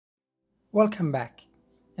Welcome back.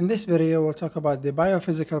 In this video, we'll talk about the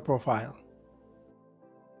biophysical profile.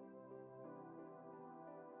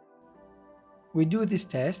 We do this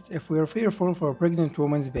test if we are fearful for a pregnant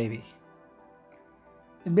woman's baby.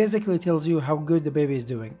 It basically tells you how good the baby is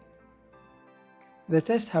doing. The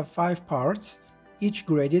test have 5 parts, each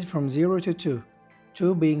graded from 0 to 2,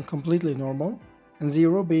 2 being completely normal, and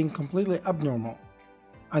 0 being completely abnormal,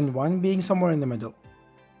 and 1 being somewhere in the middle.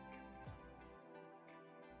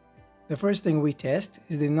 The first thing we test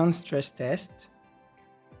is the nonstress test,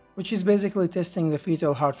 which is basically testing the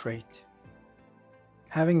fetal heart rate.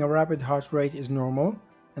 Having a rapid heart rate is normal,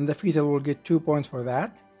 and the fetal will get 2 points for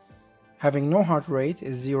that. Having no heart rate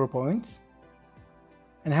is 0 points,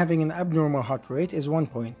 and having an abnormal heart rate is 1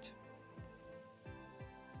 point.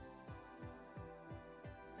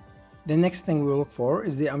 The next thing we look for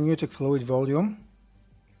is the amniotic fluid volume.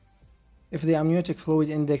 If the amniotic fluid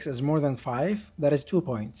index is more than 5, that is 2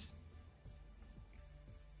 points.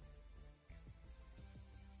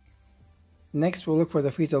 Next, we'll look for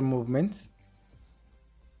the fetal movements.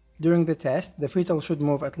 During the test, the fetal should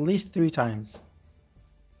move at least 3 times.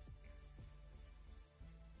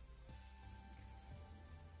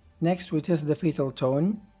 Next, we test the fetal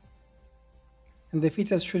tone, and the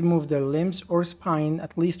fetus should move their limbs or spine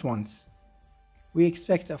at least once. We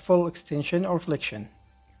expect a full extension or flexion.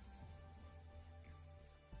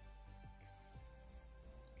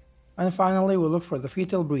 And finally, we look for the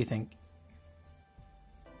fetal breathing.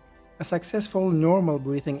 A successful normal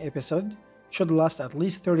breathing episode should last at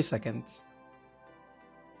least 30 seconds.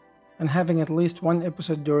 And having at least 1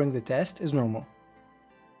 episode during the test is normal.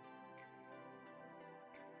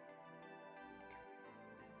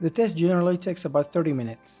 The test generally takes about 30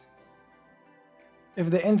 minutes. If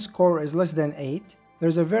the end score is less than 8, there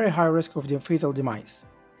is a very high risk of the fetal demise,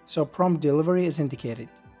 so prompt delivery is indicated.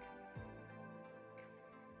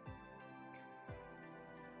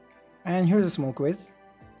 And here's a small quiz.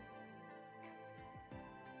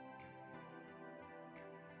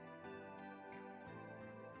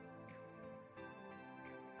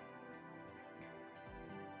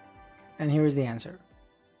 And here is the answer.